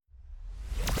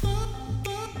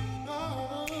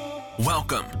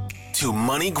Welcome to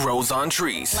Money Grows on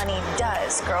Trees. Money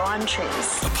does grow on trees.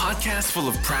 A podcast full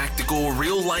of practical,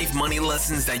 real-life money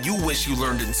lessons that you wish you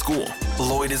learned in school.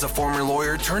 Lloyd is a former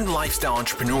lawyer turned lifestyle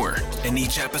entrepreneur. In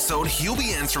each episode, he'll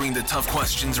be answering the tough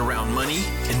questions around money,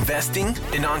 investing,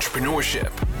 and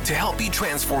entrepreneurship to help you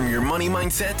transform your money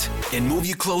mindset and move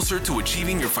you closer to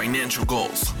achieving your financial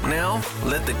goals. Now,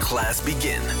 let the class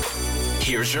begin.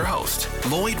 Here's your host,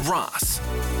 Lloyd Ross.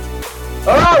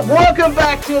 All right, welcome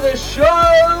back to the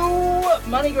show.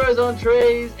 Money Grows on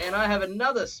Trees, and I have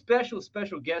another special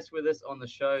guest with us on the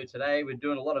show today. We're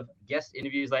doing a lot of guest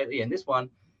interviews lately, and this one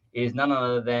is none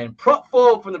other than prop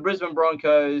forward from the Brisbane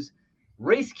Broncos,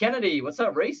 Rhys Kennedy. What's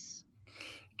up, Rhys?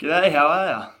 G'day, how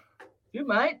are you? Good,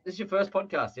 mate. This is your first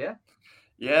podcast, yeah?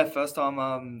 Yeah, first time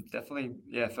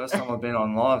first time I've been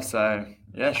on live, so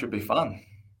yeah, it should be fun.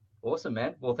 Awesome,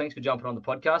 man. Well, thanks for jumping on the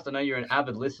podcast. I know you're an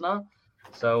avid listener.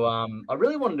 So I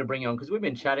really wanted to bring you on because we've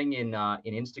been chatting in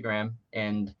Instagram,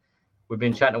 and we've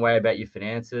been chatting away about your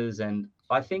finances. And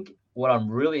I think what I'm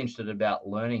really interested about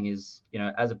learning is, you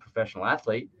know, as a professional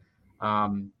athlete,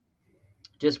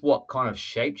 just what kind of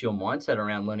shaped your mindset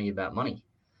around learning about money,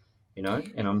 you know.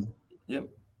 And I'm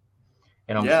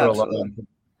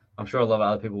sure a lot of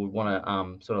other people would want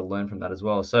to sort of learn from that as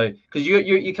well. So because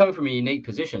you're coming from a unique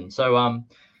position, so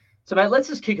mate, let's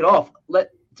just kick it off.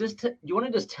 You want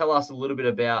to just tell us a little bit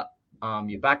about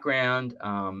your background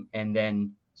and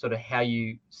then sort of how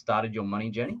you started your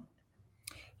money journey?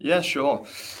 Yeah, sure.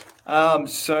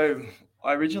 So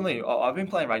I've been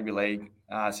playing rugby league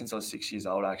since I was 6 years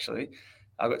old, actually.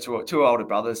 I've got two older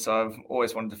brothers, so I've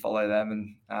always wanted to follow them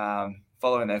and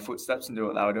follow in their footsteps and do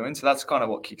what they were doing. So that's kind of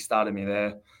what kickstarted me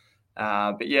there.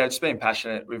 But yeah, just being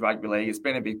passionate with rugby league, it's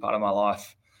been a big part of my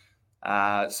life.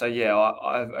 I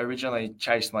originally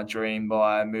chased my dream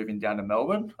by moving down to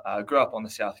Melbourne. I grew up on the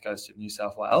south coast of New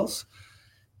South Wales,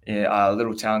 in a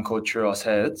little town called Ross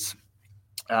Heads.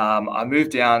 I moved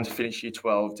down to finish year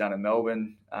 12 down in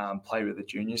Melbourne, play with the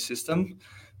junior system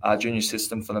for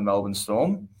the Melbourne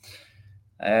Storm.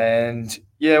 And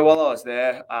yeah, while I was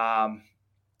there,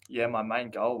 my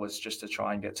main goal was just to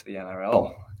try and get to the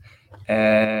NRL.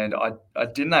 And I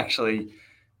didn't actually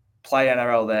play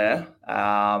NRL there.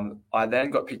 I then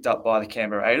got picked up by the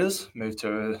Canberra Raiders, moved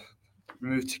to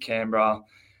Canberra.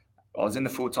 I was in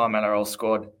the full-time NRL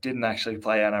squad, didn't actually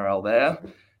play NRL there.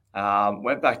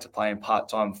 Went back to playing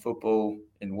part-time football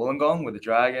in Wollongong with the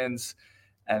Dragons.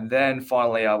 And then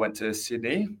finally I went to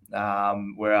Sydney,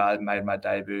 where I made my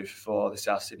debut for the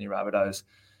South Sydney Rabbitohs.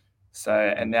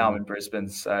 And now I'm in Brisbane.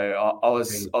 So I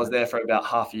was there for about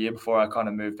half a year before I kind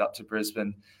of moved up to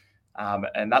Brisbane.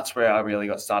 And that's where I really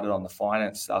got started on the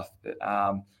finance stuff.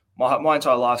 My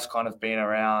entire life's kind of been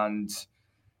around,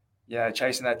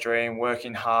 chasing that dream,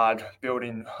 working hard,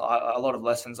 building a lot of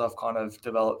lessons I've kind of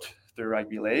developed through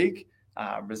rugby league,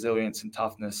 resilience and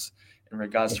toughness in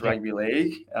regards to rugby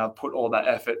league. And I put all that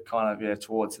effort kind of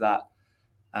towards that.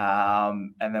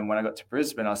 And then when I got to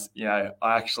Brisbane, I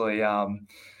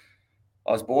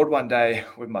was bored one day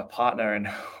with my partner, and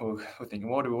we're thinking,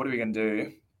 what are we going to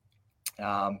do?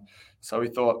 So we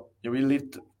thought, we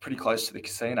lived pretty close to the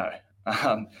casino.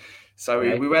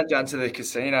 We went down to the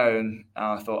casino, and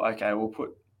I thought, okay, we'll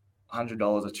put $100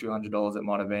 or $200, it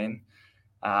might have been.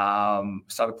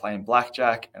 Started playing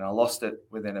blackjack, and I lost it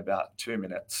within about 2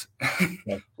 minutes.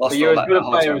 So you're as good a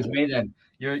player as me then.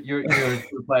 You're as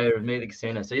good a player as me at the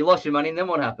casino. So you lost your money, and then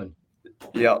what happened?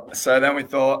 Yeah. So then we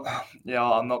thought,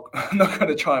 I'm not going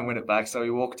to try and win it back. So we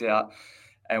walked out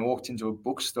and walked into a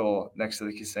bookstore next to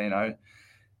the casino,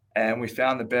 and we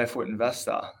found the Barefoot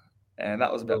Investor, and that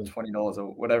was about $20 or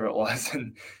whatever it was,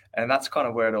 and that's kind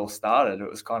of where it all started. It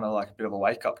was kind of like a bit of a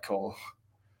wake-up call.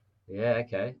 Yeah,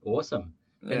 okay, awesome.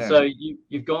 Yeah. And so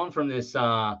you've gone from this.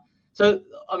 One of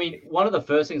the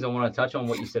first things I want to touch on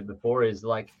what you said before is,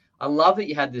 like, I love that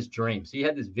you had this dream. So you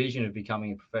had this vision of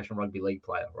becoming a professional rugby league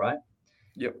player, right?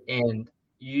 Yep. And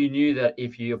you knew that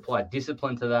if you applied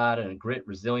discipline to that and grit,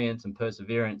 resilience, and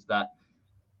perseverance, that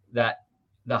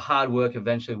the hard work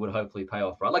eventually would hopefully pay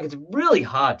off, right? Like, it's really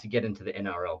hard to get into the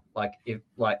NRL.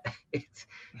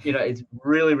 It's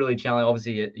really, really challenging.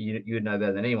 Obviously, you would know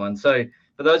better than anyone. So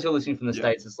for those who are listening from the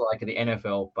States, it's like the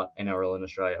NFL, but NRL in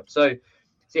Australia. So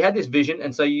you had this vision,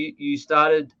 and so you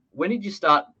started. When did you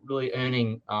start really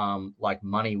earning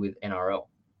money with NRL?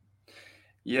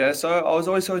 Yeah, so I was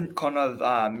always on kind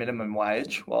of minimum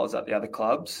wage while I was at the other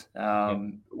clubs.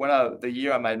 The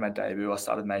year I made my debut, I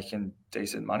started making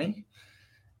decent money.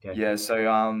 Okay. Yeah, so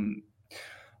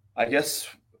I guess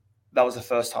that was the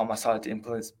first time I started to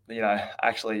influence,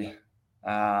 actually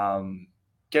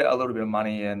get a little bit of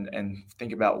money and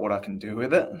think about what I can do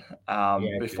with it.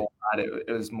 Before had.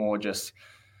 It was more just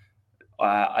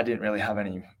I didn't really have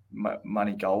any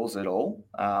money goals at all.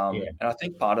 And I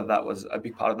think a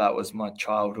big part of that was my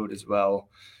childhood as well.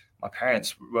 My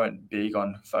parents weren't big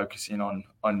on focusing on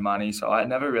money, so I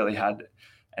never really had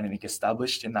anything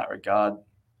established in that regard.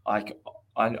 Like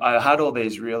I had all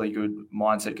these really good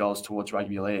mindset goals towards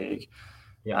rugby league.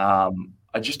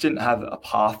 I just didn't have a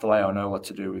pathway or know what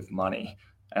to do with money.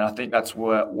 And I think that's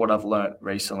what I've learned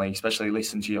recently, especially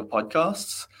listening to your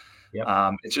podcasts.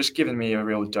 It's just given me a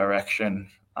real direction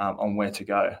on where to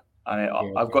go.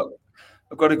 I've got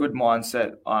a good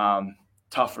mindset,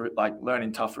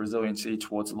 learning tough resiliency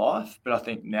towards life. But I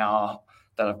think now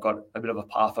that I've got a bit of a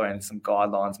pathway and some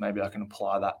guidelines, maybe I can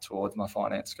apply that towards my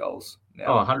finance goals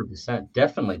now. Oh, 100%.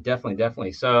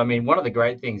 Definitely. So, I mean, one of the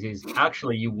great things is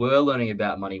actually you were learning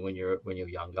about money when you're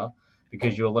younger,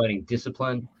 because you were learning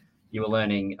discipline, you were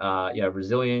learning,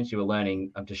 resilience, you were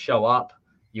learning to show up,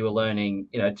 you were learning,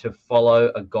 to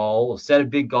follow a goal or set a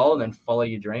big goal and then follow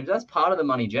your dreams. That's part of the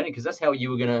money journey, because that's how you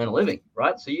were going to earn a living,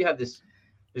 right? So you have this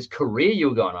career you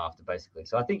were going after, basically.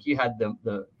 So I think you had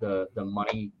the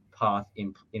money path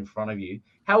in front of you.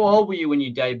 How old were you when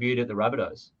you debuted at the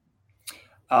Rabbitohs?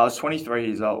 I was 23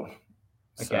 years old.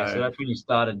 Okay, so that's when you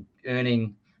started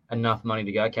earning enough money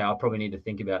to go, okay, I'll probably need to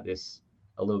think about this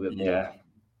a little bit more.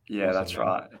 Yeah, awesome, that's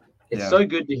right. It's so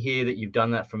good to hear that you've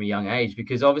done that from a young age,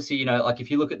 because obviously, like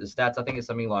if you look at the stats, I think it's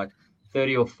something like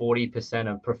 30 or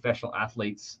 40% of professional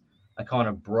athletes are kind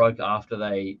of broke after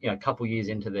they, a couple years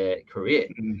into their career.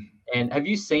 And have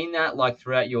you seen that like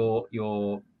throughout your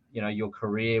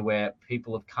career, where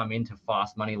people have come into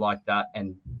fast money like that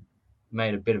and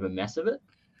made a bit of a mess of it?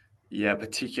 Yeah,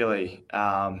 particularly.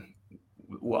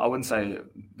 Well, I wouldn't say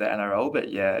the NRL, but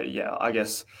yeah. I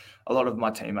guess a lot of my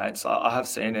teammates, I have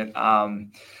seen it.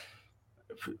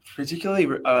 Particularly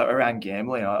around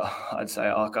gambling, I'd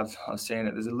say like I've seen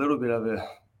it. There's a little bit of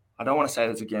I don't want to say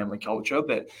there's a gambling culture,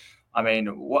 but I mean,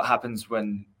 what happens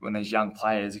when these young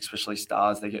players, especially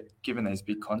stars, they get given these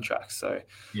big contracts? So,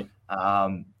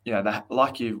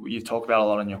 like you talk about a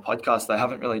lot on your podcast, they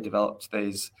haven't really developed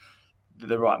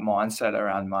the right mindset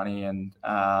around money, and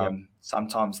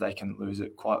sometimes they can lose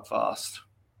it quite fast.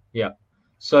 Yeah.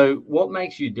 So what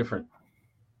makes you different?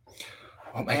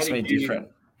 What makes me different?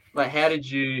 How did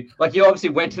you, you obviously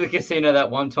went to the casino that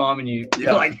one time and you're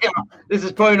like, this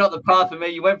is probably not the path for me.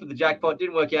 You went for the jackpot,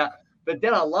 didn't work out. But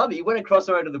then I love it. You went across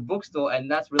the road to the bookstore,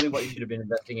 and that's really what you should have been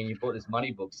investing in. You bought this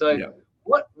money book. So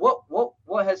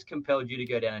what has compelled you to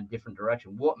go down a different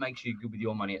direction? What makes you good with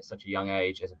your money at such a young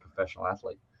age as a professional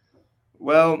athlete?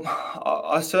 Well,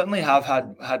 I certainly have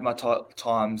had my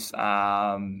times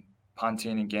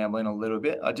punting and gambling a little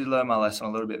bit. I did learn my lesson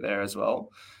a little bit there as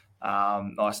well,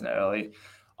 nice and early.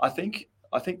 I think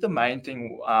the main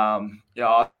thing,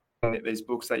 these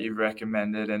books that you've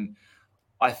recommended, and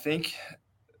I think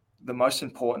the most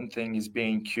important thing is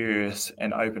being curious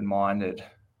and open-minded,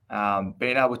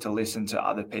 being able to listen to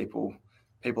other people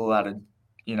that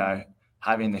are,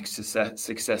 having the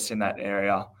success in that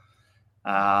area.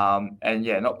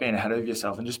 Not being ahead of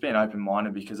yourself and just being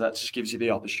open-minded, because that just gives you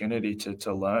the opportunity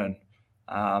to learn.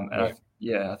 I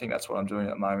think that's what I'm doing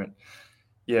at the moment.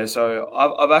 Yeah, so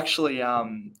I've actually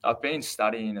I've been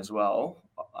studying as well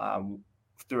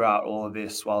throughout all of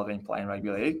this while I've been playing rugby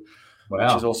league, which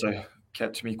has also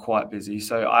kept me quite busy.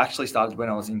 So I actually started when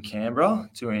I was in Canberra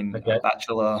doing a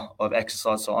Bachelor of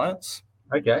Exercise Science.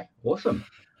 Okay, awesome.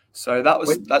 So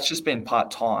that's just been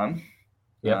part-time.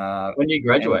 Yeah. When do you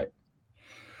graduate?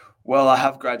 Well, I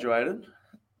have graduated.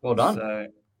 Well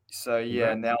done. So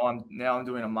yeah, now I'm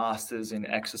doing a master's in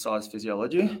exercise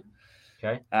physiology.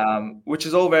 Okay. Which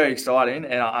is all very exciting,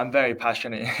 and I'm very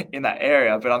passionate in that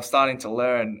area. But I'm starting to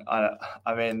learn.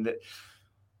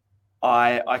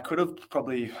 I could have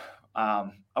probably.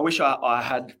 I wish I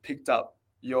had picked up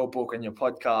your book and your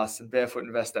podcast and Barefoot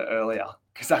Investor earlier,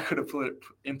 because I could have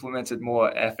implemented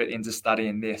more effort into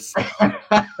studying this.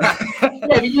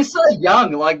 But you're so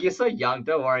young. You're so young.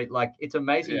 Don't worry. It's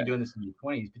amazing you're doing this in your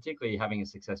 20s, particularly having a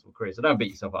successful career. So don't beat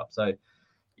yourself up. So,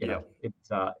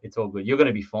 it's all good. You're going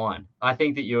to be fine. I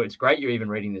think that it's great you're even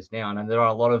reading this now. And there are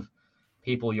a lot of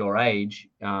people your age,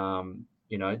 I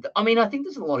think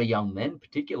there's a lot of young men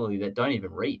particularly that don't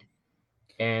even read.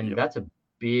 And that's a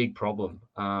big problem.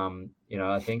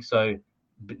 I think so.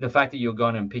 The fact that you're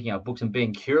going and picking up books and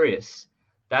being curious,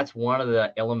 that's one of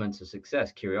the elements of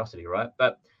success, curiosity, right?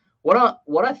 But what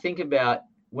I think about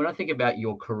when I think about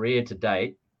your career to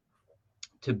date,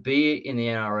 to be in the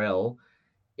NRL,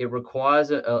 it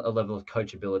requires a level of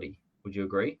coachability. Would you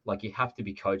agree? You have to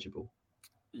be coachable.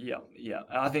 Yeah.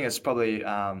 I think it's probably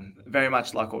very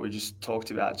much like what we just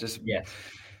talked about.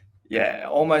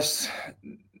 Almost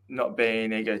not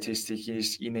being egotistic.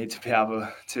 You need to be able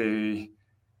to,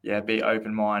 be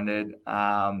open-minded.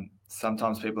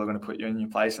 Sometimes people are going to put you in your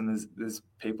place, and there's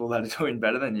people that are doing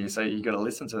better than you, so you got to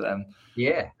listen to them.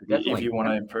 Yeah, definitely. If you want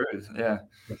to improve,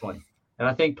 definitely. And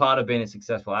I think part of being a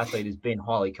successful athlete is being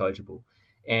highly coachable.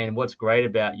 And what's great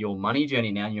about your money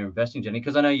journey now and your investing journey,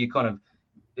 because I know you kind of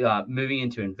moving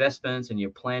into investments and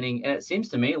you're planning, and it seems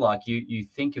to me like you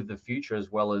think of the future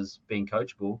as well as being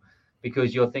coachable,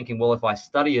 because you're thinking, well, if I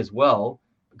study as well,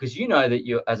 because you know that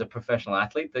you're, as a professional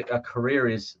athlete, that a career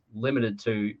is limited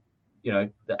to,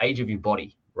 the age of your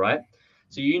body, right?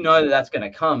 So you know that that's going to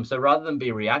come. So rather than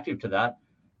be reactive to that,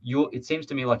 it seems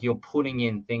to me like you're putting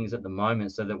in things at the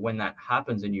moment so that when that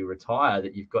happens and you retire,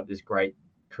 that you've got this great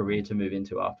career to move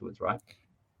into afterwards, right?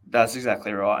 That's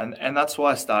exactly right. And that's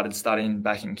why I started studying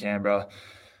back in Canberra.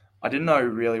 I didn't know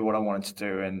really what I wanted to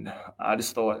do, and I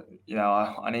just thought,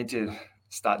 I need to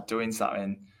start doing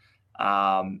something,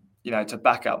 to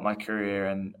back up my career.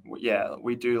 And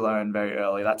we do learn very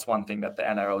early. That's one thing that the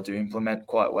NRL do implement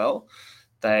quite well.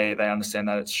 They understand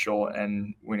that it's short,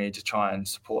 and we need to try and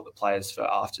support the players for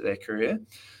after their career,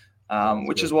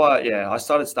 which is why, I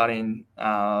started studying.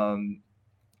 I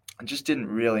just didn't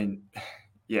really,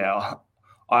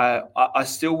 I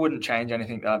still wouldn't change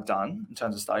anything that I've done in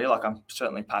terms of study. Like, I'm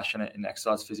certainly passionate in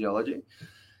exercise physiology.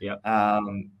 Yeah.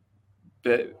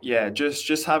 But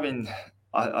just having,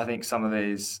 I think, some of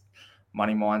these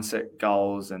money mindset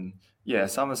goals, and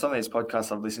some of these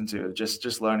podcasts I've listened to,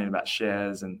 just learning about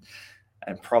shares and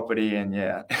property, and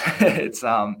it's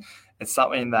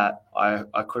something that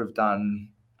I could have done,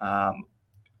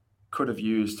 could have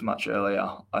used much earlier.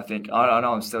 I think I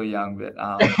know I'm still young, but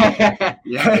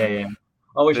yeah.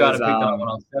 I wish I'd have picked that up when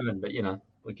I was 7, but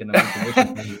we can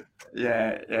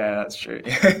that's true.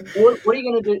 What are you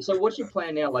going to do? So what's your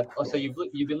plan now? Like, so you've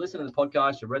been listening to the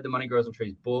podcast, you've read the Money Grows on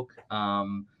Trees book.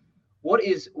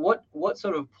 What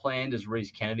sort of plan does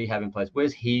Rhys Kennedy have in place?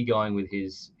 Where's he going with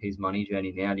his money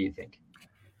journey now, do you think?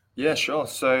 Yeah, sure.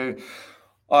 So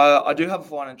I do have a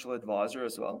financial advisor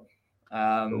as well.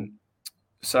 Cool.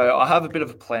 So I have a bit of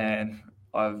a plan.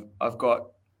 I've got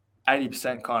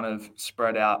 80% kind of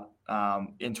spread out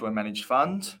into a managed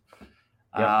fund.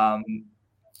 Yep.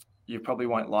 You probably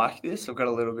won't like this. I've got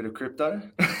a little bit of crypto.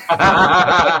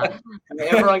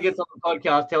 Everyone gets on the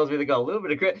podcast, tells me they got a little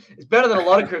bit of crypto. It's better than a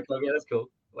lot of crypto. Yeah, that's cool.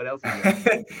 What else is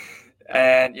there?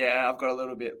 And I've got a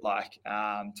little bit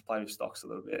to play with stocks a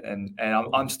little bit, and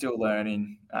I'm still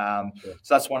learning. So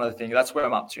that's one of the things. That's where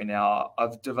I'm up to now.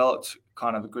 I've developed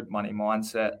kind of a good money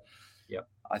mindset. Yep.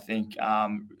 I think,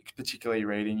 particularly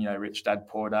reading, Rich Dad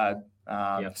Poor Dad,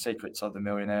 Secrets of the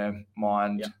Millionaire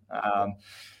Mind. Yep.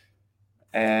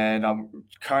 And I'm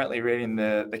currently reading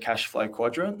the Cash Flow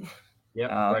Quadrant.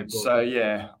 Yeah. Cool. So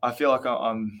I feel like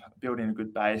I'm building a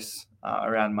good base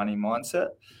around money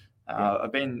mindset.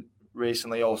 I've been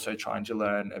recently also trying to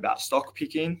learn about stock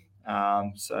picking.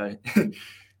 So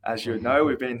as you would know,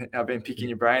 I've been picking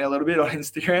your brain a little bit on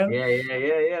Instagram.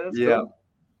 Yeah. That's cool.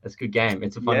 That's a good game.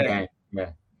 It's a fun game.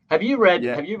 Yeah. Have you read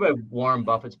Warren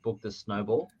Buffett's book, The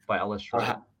Snowball, by Alice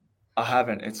Schroeder? I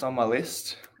haven't. It's on my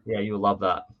list. Yeah, you'll love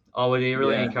that. I would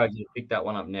really encourage you to pick that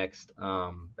one up next.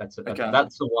 That's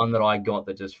the one that I got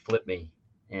that just flipped me,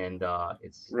 and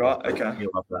it's right. Okay,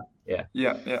 you'll love that.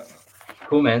 Yeah.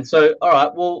 Cool, man. So, all right.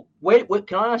 Well, where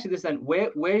can I ask you this then?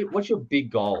 What's your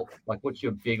big goal? Like, what's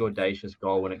your big audacious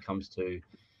goal when it comes to,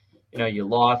 your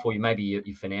life, or maybe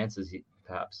your finances,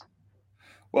 perhaps?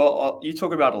 Well, you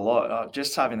talk about a lot.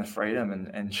 Just having the freedom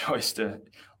and choice to,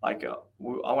 I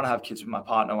want to have kids with my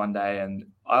partner one day, and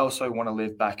I also want to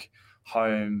live back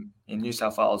home in New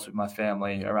South Wales with my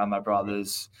family, around my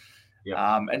brothers,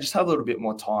 and just have a little bit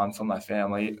more time for my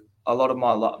family. A lot of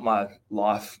my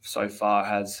life so far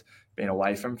has been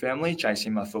away from family,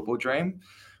 chasing my football dream.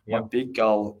 My big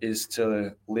goal is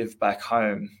to live back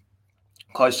home,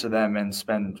 close to them, and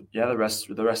spend the rest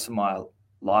of my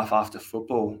life after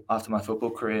my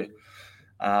football career,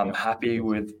 happy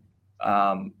with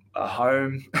a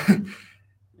home.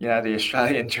 The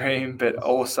Australian dream, but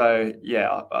also,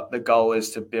 the goal is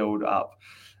to build up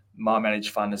my managed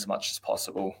fund as much as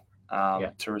possible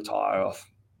to retire off,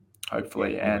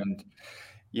 hopefully. And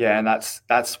that's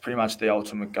pretty much the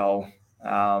ultimate goal.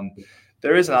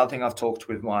 There is another thing I've talked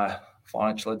with my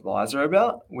financial advisor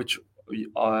about, which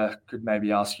I could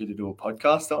maybe ask you to do a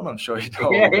podcast on. I'm sure you know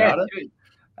all about it.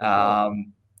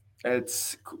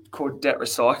 It's called debt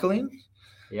recycling.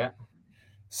 Yeah.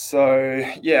 So,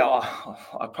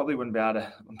 I probably wouldn't be able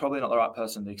to, I'm probably not the right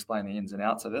person to explain the ins and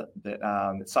outs of it, but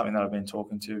it's something that I've been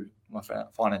talking to my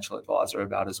financial advisor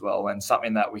about as well, and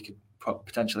something that we could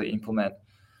potentially implement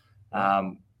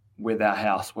with our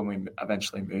house when we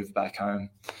eventually move back home.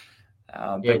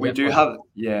 Yeah, But we do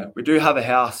definitely. have a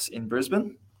house in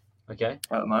Brisbane Okay.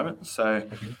 at the moment. So Okay. I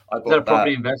Is that a bought that,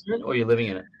 property investment or you're living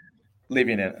in it?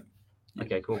 living in it. Yeah.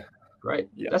 Okay, cool. Great.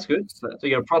 Yeah. That's good. So, So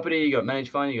you got a property, you got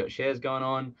managed fund, you got shares going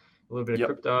on, a little bit of yep.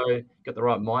 crypto, you got the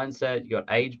right mindset, you got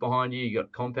age behind you, you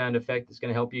got compound effect that's going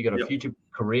to help you, you got a Yep. future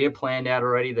career planned out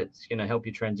already that's going to help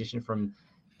you transition from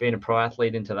being a pro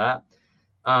athlete into that.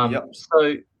 Yep.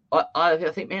 So I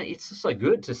think, man, it's just so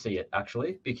good to see it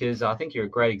actually, because I think you're a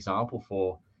great example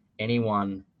for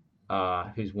anyone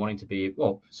who's wanting to be,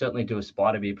 well, certainly to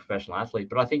aspire to be a professional athlete,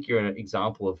 but I think you're an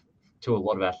example to a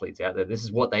lot of athletes out there. This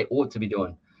is what they ought to be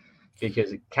doing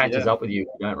because it catches Yeah. up with you if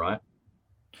you don't, right?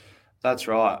 That's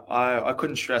right. I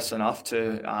couldn't stress enough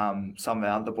to some of the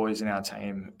other boys in our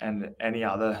team and any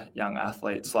other young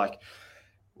athletes, like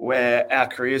where our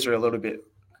careers are a little bit,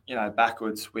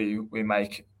 backwards. We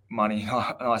make money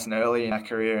nice and early in our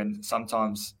career, and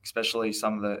sometimes, especially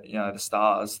some of the the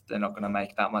stars, they're not going to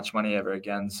make that much money ever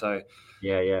again. So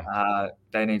Yeah.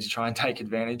 they need to try and take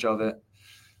advantage of it.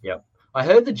 Yep. I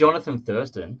heard that Jonathan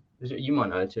Thurston, you might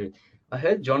know too. I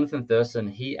heard Jonathan Thurston,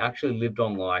 he actually lived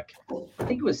on like, I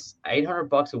think it was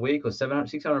 $800 a week or 700,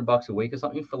 $600 a week or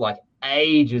something for like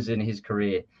ages in his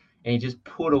career. And he just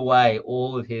put away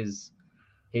all of his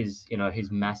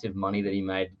massive money that he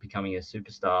made becoming a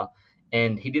superstar.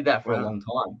 And he did that for a Wow. long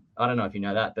time. I don't know if you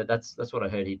know that, but that's what I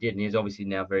heard he did. And he's obviously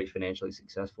now very financially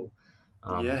successful.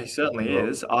 Yeah, he certainly Well,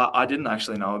 is. I didn't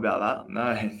actually know about that.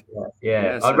 No. yeah.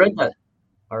 Yeah. I So read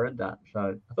that.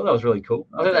 So I thought that was really cool.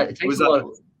 I thought that okay. it takes a lot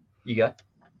of. You go.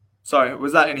 Sorry,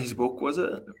 was that in his book? Was it?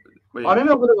 I don't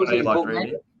know whether it was I in his like book.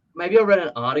 reading. Maybe I read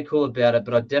an article about it,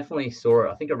 but I definitely saw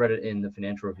it. I think I read it in the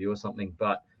Financial Review or something.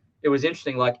 But it was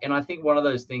interesting. And I think one of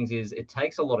those things is it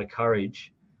takes a lot of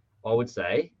courage, I would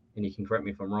say, and you can correct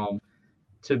me if I'm wrong,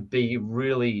 to be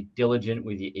really diligent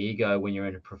with your ego when you're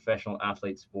in a professional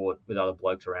athlete sport with other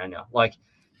blokes around you. Like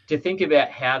to think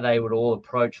about how they would all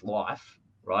approach life,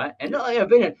 right? And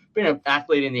being an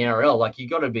athlete in the NRL, like you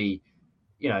got to be,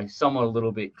 somewhat a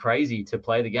little bit crazy to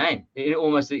play the game. It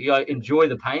almost enjoy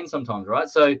the pain sometimes, right?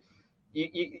 So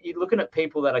you're looking at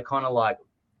people that are kind of like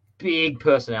big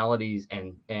personalities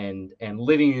and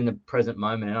living in the present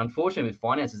moment. And unfortunately, with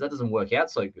finances, that doesn't work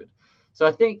out so good. So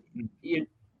I think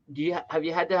have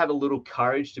you had to have a little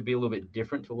courage to be a little bit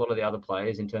different to a lot of the other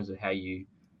players in terms of how you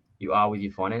are with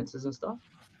your finances and stuff?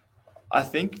 I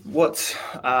think what's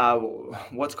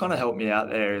kind of helped me out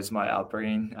there is my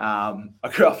upbringing. I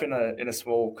grew up in a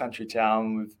small country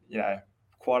town with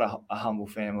quite a humble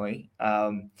family.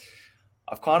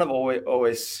 I've kind of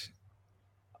always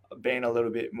been a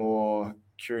little bit more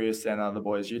curious than other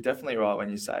boys. You're definitely right when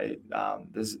you say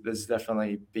there's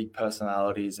definitely big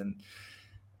personalities, and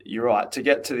you're right. To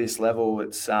get to this level,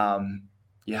 it's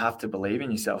you have to believe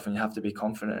in yourself and you have to be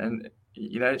confident, and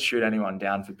you don't shoot anyone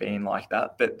down for being like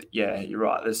that. But yeah, you're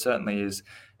right. There certainly is.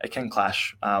 It can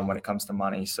clash when it comes to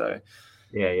money. So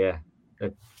yeah.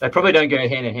 They probably don't go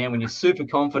hand in hand when you're super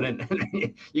confident.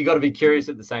 You got to be curious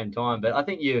at the same time. But I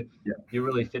think you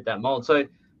really fit that mold. So,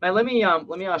 man, let me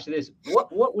ask you this: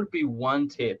 what would be one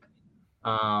tip?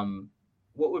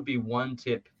 What would be one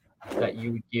tip that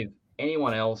you would give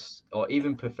anyone else, or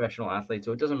even professional athletes,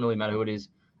 or it doesn't really matter who it is,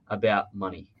 about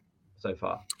money so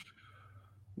far?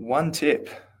 One tip: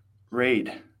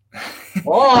 read.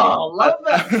 Oh, love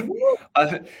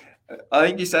that. I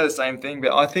think you say the same thing,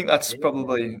 but I think that's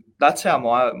how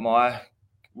my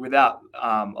without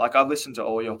like I've listened to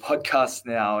all your podcasts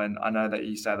now, and I know that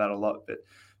you say that a lot,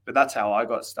 but that's how I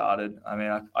got started. I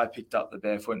mean, I picked up the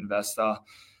Barefoot Investor.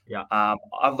 Yeah.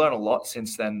 I've learned a lot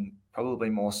since then, probably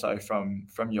more so from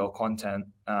your content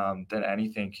than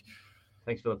anything.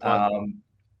 Thanks for the plug.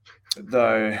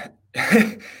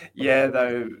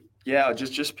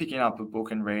 Just picking up a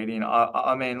book and reading.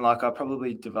 I mean, like I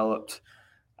probably developed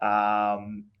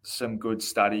some good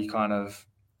study kind of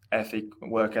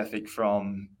work ethic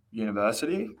from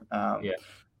university.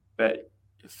 But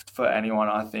for anyone,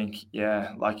 I think,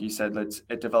 like you said,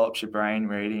 it develops your brain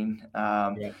reading.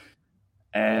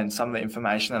 And some of the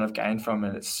information that I've gained from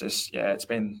it, it's just, it's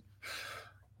been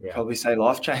probably say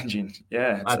life-changing.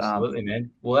 Yeah. Absolutely,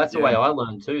 man. Well, that's the way I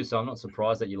learned too. So I'm not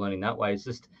surprised that you're learning that way. It's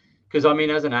just because, I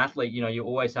mean, as an athlete, you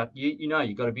always have, you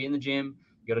got to be in the gym,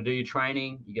 you got to do your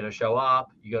training, you got to show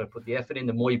up, you got to put the effort in.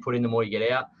 The more you put in, the more you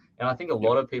get out. And I think a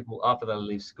lot of people, after they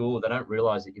leave school, they don't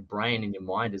realize that your brain and your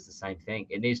mind is the same thing.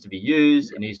 It needs to be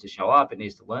used. It needs to show up. It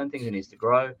needs to learn things. It needs to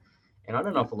grow. And I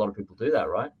don't know if a lot of people do that,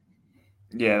 right?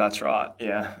 Yeah, that's right.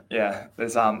 Yeah.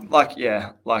 There's Robert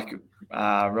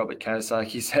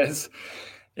Kiyosaki says,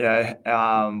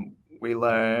 we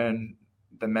learn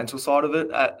the mental side of it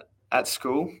at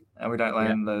school, and we don't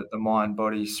learn the mind,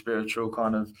 body, spiritual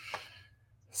kind of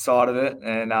side of it.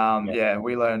 And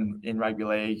we learn in rugby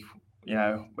league.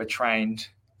 We're trained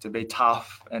to be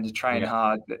tough and to train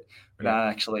hard, but we don't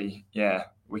actually.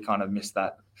 We kind of miss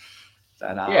that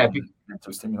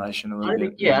mental stimulation a little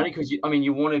bit. Only because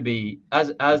you want to be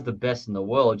as the best in the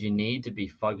world. You need to be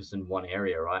focused in one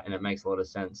area, right? And it makes a lot of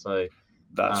sense. So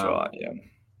that's right. Yeah,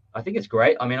 I think it's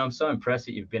great. I mean, I'm so impressed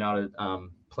that you've been able to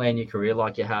plan your career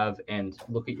like you have and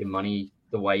look at your money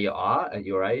the way you are at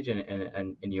your age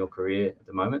and in your career at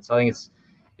the moment. So I think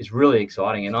it's really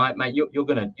exciting. And mate,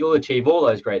 you'll achieve all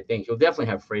those great things. You'll definitely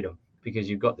have freedom because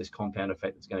you've got this compound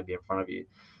effect that's going to be in front of you.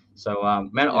 So,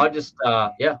 I just,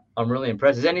 I'm really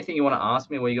impressed. Is there anything you want to ask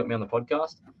me while you got me on the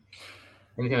podcast?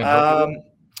 Anything I can help you with?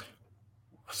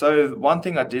 So one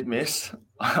thing I did miss,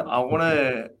 I want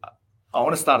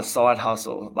to start a side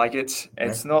hustle. Like it's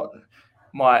not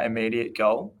my immediate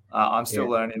goal. I'm still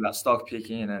learning about stock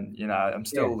picking, and I'm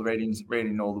still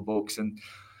reading all the books, and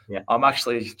I'm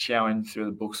actually chowing through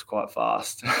the books quite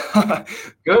fast.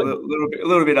 Good. a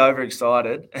little bit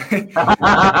overexcited.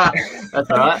 That's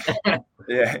all right.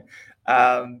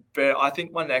 But I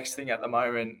think my next thing at the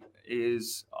moment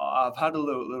is I've had a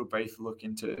little brief look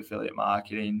into affiliate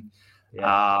marketing,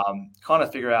 kind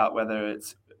of figure out whether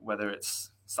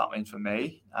it's something for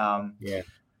me.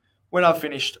 When I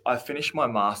finished my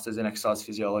master's in exercise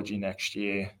physiology next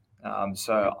year.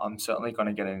 So I'm certainly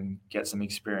going to get some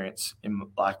experience in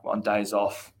on days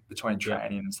off between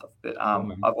training and stuff. But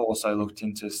I've also looked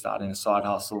into starting a side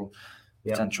hustle,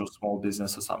 potential small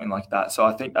business or something like that. So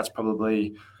I think that's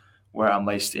probably where I'm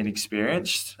least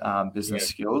inexperienced, business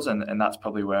skills, and that's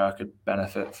probably where I could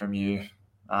benefit from you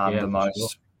the most. Sure.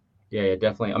 Yeah,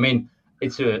 definitely. I mean,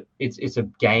 it's a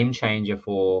game changer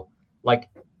for, like,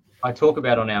 I talk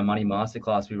about on our money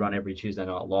masterclass we run every Tuesday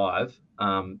night live.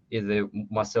 Either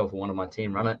myself or one of my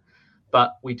team run it,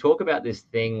 but we talk about this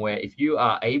thing where if you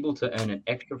are able to earn an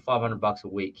extra $500 a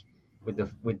week with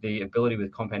the ability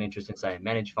with compound interest in, say, a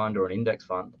managed fund or an index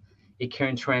fund, it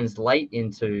can translate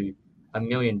into $1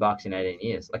 million in 18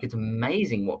 years. Like, it's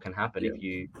amazing what can happen if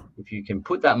you can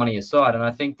put that money aside. And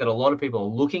I think that a lot of people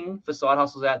are looking for side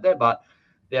hustles out there, but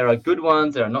there are good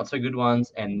ones, there are not so good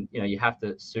ones, and you have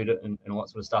to suit it and all that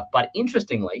sort of stuff. But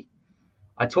interestingly,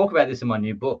 I talk about this in my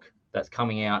new book that's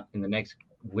coming out in the next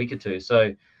week or two.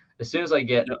 So as soon as I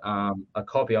get a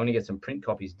copy, I want to get some print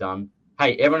copies done.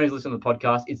 Hey, everyone who's listening to the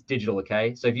podcast, it's digital,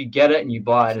 okay? So if you get it and you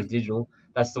buy it as digital,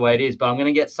 that's the way it is. But I'm going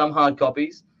to get some hard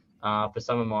copies for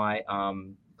some of my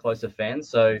closer fans.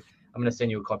 So I'm going to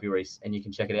send you a copy, Rhys, and you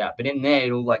can check it out. But in there,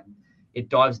 it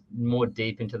dives more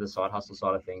deep into the side hustle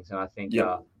side of things. And I think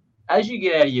as you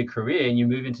get out of your career and you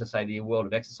move into, say, the world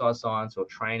of exercise science or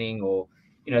training, or,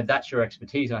 that's your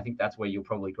expertise. And I think that's where you'll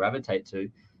probably gravitate to.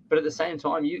 But at the same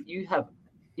time, you have,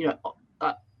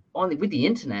 with the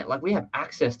internet, like, we have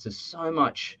access to so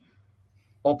much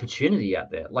opportunity out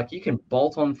there. Like, you can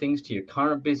bolt on things to your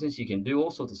current business. You can do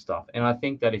all sorts of stuff. And I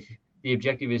think that if the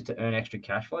objective is to earn extra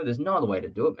cash flow, there's no other way to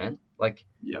do it, man.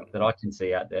 That I can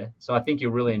see out there. So I think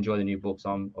you'll really enjoy the new book.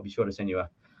 So I'll be sure to send you a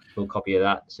little copy of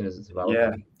that as soon as it's available.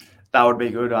 Yeah, that would be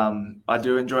good. I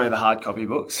do enjoy the hard copy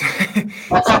books.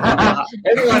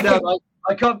 Everyone does.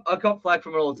 I cop flack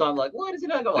from it all the time. Like, why does it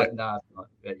not go? Like, nah, it's not.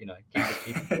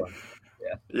 Keep it going.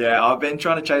 Yeah, I've been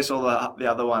trying to chase all the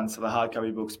other ones, the hard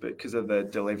copy books, but because of the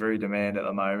delivery demand at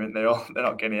the moment, they're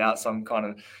not getting out. So I'm kind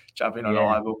of jumping on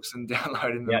iBooks and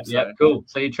downloading them. Cool.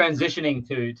 So you're transitioning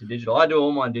to digital. I do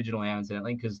all mine digital now,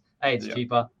 incidentally, because A, it's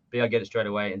cheaper. B, I get it straight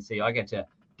away, and C, I get to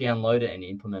download it and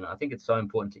implement it. I think it's so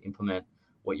important to implement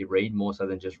what you read more so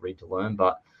than just read to learn.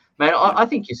 But man, I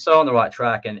think you're so on the right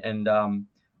track, and I'm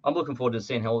looking forward to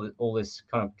seeing how all this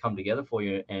kind of come together for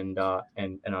you and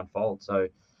unfold. So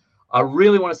I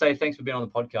really want to say thanks for being on the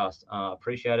podcast.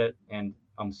 Appreciate it. And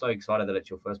I'm so excited that it's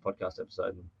your first podcast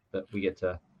episode and that we get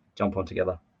to jump on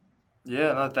together.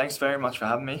 Yeah, no, thanks very much for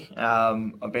having me.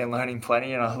 I've been learning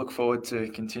plenty and I look forward to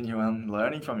continuing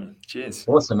learning from you. Cheers.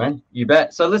 Awesome, man. You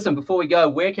bet. So listen, before we go,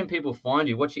 where can people find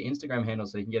you? What's your Instagram handle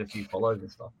so you can get a few follows and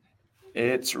stuff?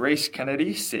 It's Rhys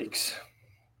Kennedy 6.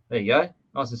 There you go.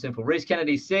 Nice and simple. Rhys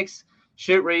Kennedy 6.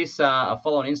 Shoot Rhys a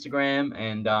follow on Instagram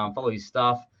and follow his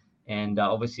stuff. And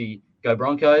obviously, go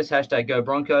Broncos, # go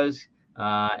Broncos.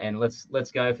 And let's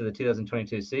go for the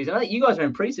 2022 season. I think you guys are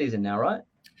in preseason now, right?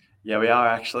 Yeah, we are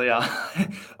actually. I'm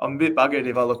a bit buggered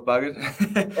if I look buggered.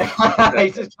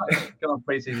 He's just going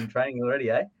preseason training already,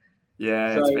 eh?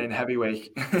 Yeah, it's been a heavy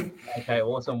week. Okay,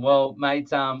 awesome. Well, mate,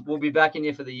 we'll be back in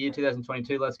here for the year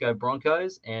 2022. Let's go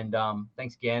Broncos. And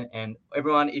thanks again. And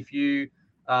everyone, if you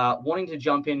wanting to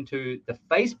jump into the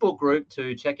Facebook group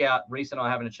to check out Rhys and I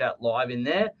having a chat live in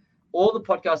there, All the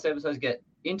podcast episodes get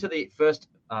into the First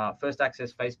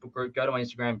Access Facebook group. Go to my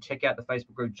Instagram, check out the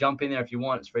Facebook group, jump in there if you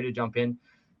want. It's free to jump in.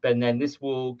 And then this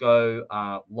will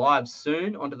go live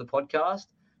soon onto the podcast.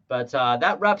 But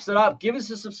that wraps it up. Give us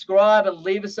a subscribe and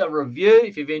leave us a review.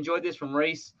 If you've enjoyed this from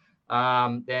Rhys,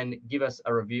 then give us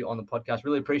a review on the podcast.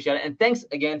 Really appreciate it. And thanks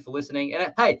again for listening.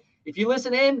 And hey, if you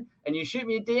listen in and you shoot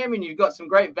me a DM and you've got some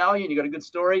great value and you've got a good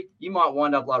story, you might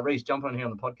wind up like Rhys, jumping on here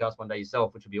on the podcast one day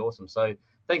yourself, which would be awesome. So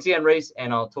thanks again, Rhys,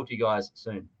 and I'll talk to you guys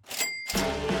soon.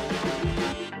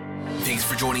 Thanks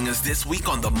for joining us this week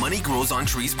on the Money Grows on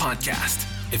Trees podcast.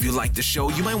 If you like the show,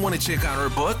 you might want to check out our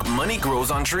book, Money Grows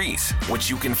on Trees,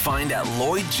 which you can find at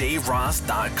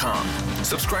LloydJRoss.com.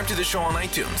 Subscribe to the show on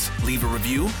iTunes, leave a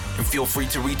review, and feel free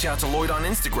to reach out to Lloyd on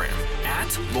Instagram at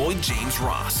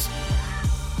LloydJamesRoss.